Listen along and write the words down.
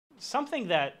something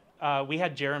that we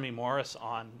had Jeremy Morris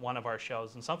on one of our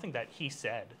shows, and something that he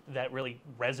said that really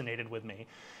resonated with me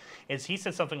is he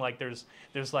said something like there's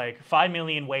like 5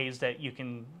 million ways that you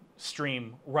can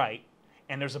stream right,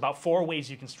 and there's about 4 ways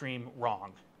you can stream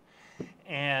wrong.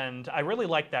 And I really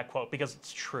like that quote because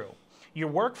it's true. Your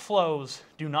workflows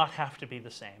do not have to be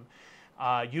the same.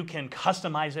 You can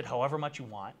customize it however much you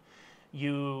want.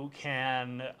 You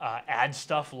can add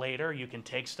stuff later. You can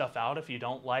take stuff out if you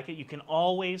don't like it. You can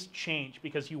always change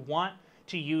because you want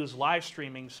to use live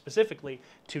streaming specifically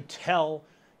to tell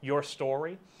your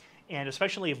story. And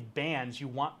especially if bands, you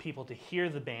want people to hear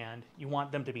the band. You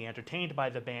want them to be entertained by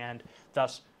the band.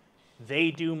 Thus,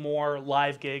 they do more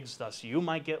live gigs. Thus, you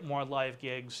might get more live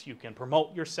gigs. You can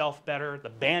promote yourself better. The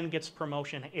band gets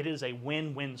promotion. It is a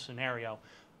win-win scenario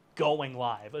going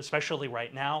live, especially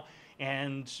right now.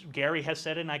 And Gary has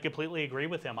said it, and I completely agree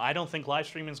with him. I don't think live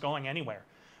streaming is going anywhere,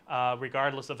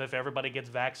 regardless of if everybody gets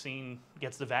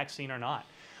the vaccine or not.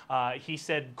 He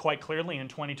said quite clearly in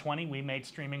 2020 we made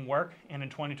streaming work, and in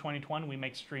 2021 we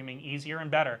make streaming easier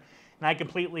and better. And I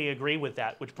completely agree with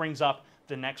that, which brings up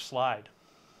the next slide.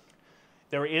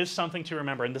 There is something to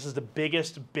remember, and this is the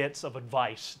biggest bits of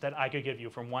advice that I could give you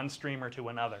from one streamer to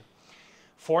another.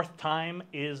 Fourth time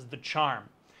is the charm.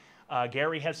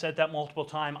 Gary has said that multiple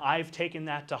times. I've taken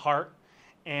that to heart,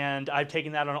 and I've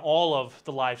taken that on all of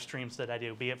the live streams that I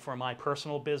do, be it for my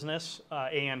personal business,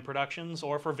 AN Productions,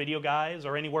 or for Videoguys,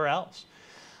 or anywhere else.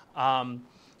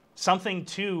 Something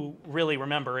to really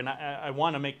remember, and I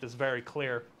want to make this very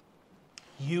clear,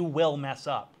 you will mess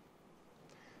up.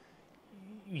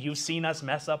 You've seen us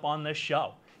mess up on this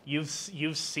show. You've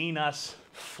seen us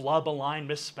flub a line,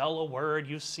 misspell a word.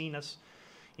 You've seen us,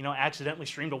 accidentally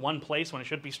stream to one place when it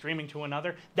should be streaming to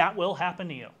another. That will happen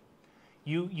to you.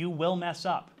 You will mess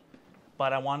up.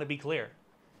 But I want to be clear.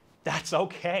 That's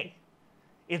okay.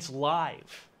 It's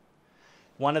live.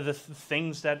 One of the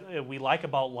things that we like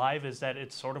about live is that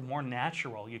it's sort of more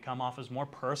natural. You come off as more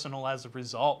personal as a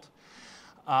result.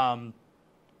 And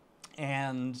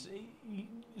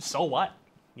so what?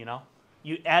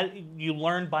 You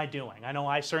learn by doing. I know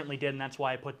I certainly did, and that's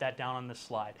why I put that down on this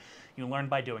slide. You learn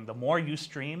by doing. The more you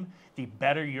stream, the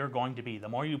better you're going to be. The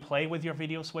more you play with your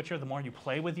video switcher, the more you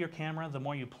play with your camera, the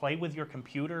more you play with your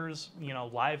computers,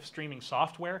 live streaming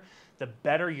software, the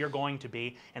better you're going to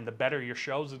be, and the better your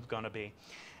shows are going to be.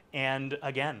 And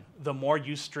again, the more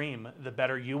you stream, the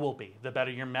better you will be. The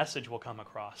better your message will come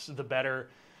across. The better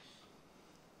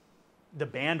the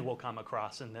band will come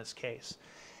across in this case.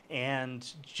 And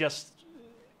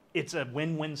it's a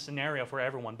win-win scenario for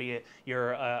everyone, be it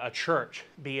you're a church,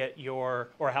 be it or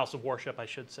a house of worship, I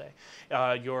should say.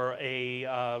 You're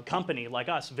a company like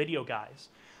us, Videoguys.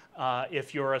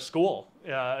 If you're a school,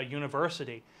 a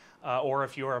university, or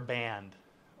if you're a band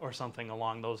or something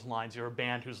along those lines, you're a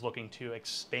band who's looking to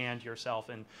expand yourself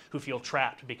and who feel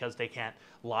trapped because they can't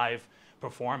live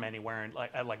perform anywhere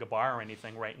at like a bar or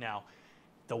anything right now.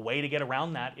 The way to get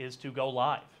around that is to go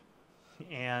live.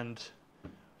 And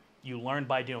you learn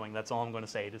by doing. That's all I'm going to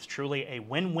say. It is truly a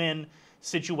win-win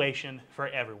situation for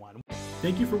everyone.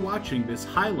 Thank you for watching this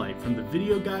highlight from the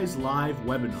Videoguys live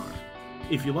webinar.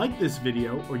 If you like this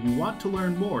video or you want to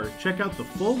learn more, check out the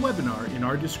full webinar in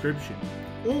our description.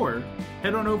 Or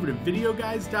head on over to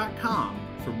videoguys.com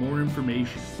for more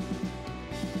information.